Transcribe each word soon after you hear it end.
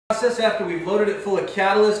Process after we've loaded it full of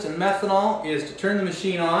catalyst and methanol is to turn the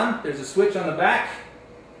machine on. There's a switch on the back.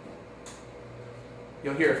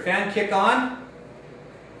 You'll hear a fan kick on.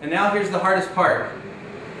 And now here's the hardest part.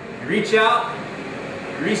 You reach out,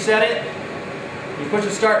 you reset it, you push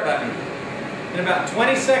the start button. In about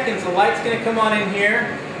 20 seconds, the light's going to come on in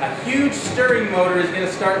here. A huge stirring motor is going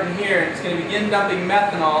to start in here, and it's going to begin dumping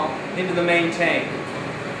methanol into the main tank.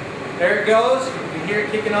 There it goes. You can hear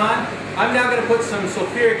it kicking on. I'm now going to put some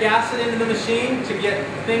sulfuric acid into the machine to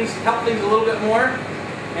help things a little bit more.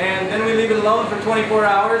 And then we leave it alone for 24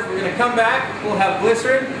 hours. We're going to come back. We'll have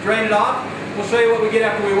glycerin, drain it off. We'll show you what we get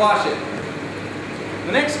after we wash it.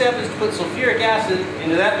 The next step is to put sulfuric acid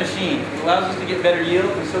into that machine. It allows us to get better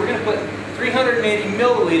yield. And so we're going to put 380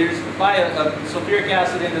 milliliters of sulfuric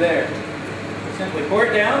acid into there. Simply pour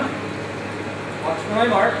it down. Watch for my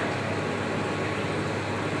mark.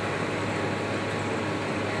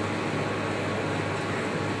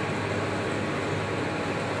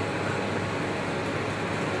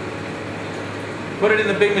 Put it in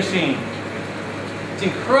the big machine. It's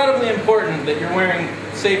incredibly important that you're wearing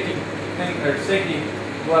safety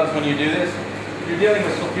gloves when you do this. You're dealing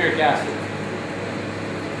with sulfuric acid.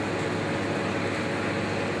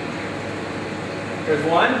 There's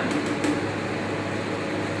one.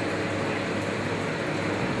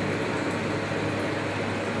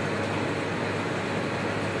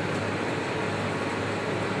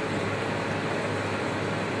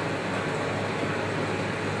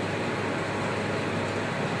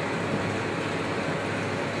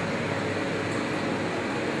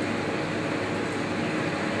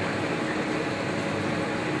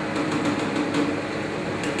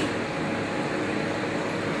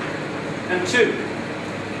 And two.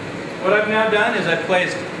 What I've now done is I've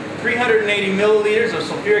placed 380 milliliters of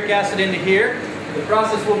sulfuric acid into here. The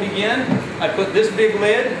process will begin. I put this big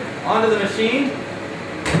lid onto the machine,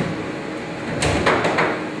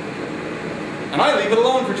 and I leave it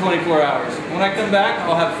alone for 24 hours. When I come back,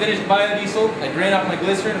 I'll have finished biodiesel. I drain off my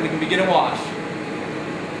glycerin, and we can begin a wash.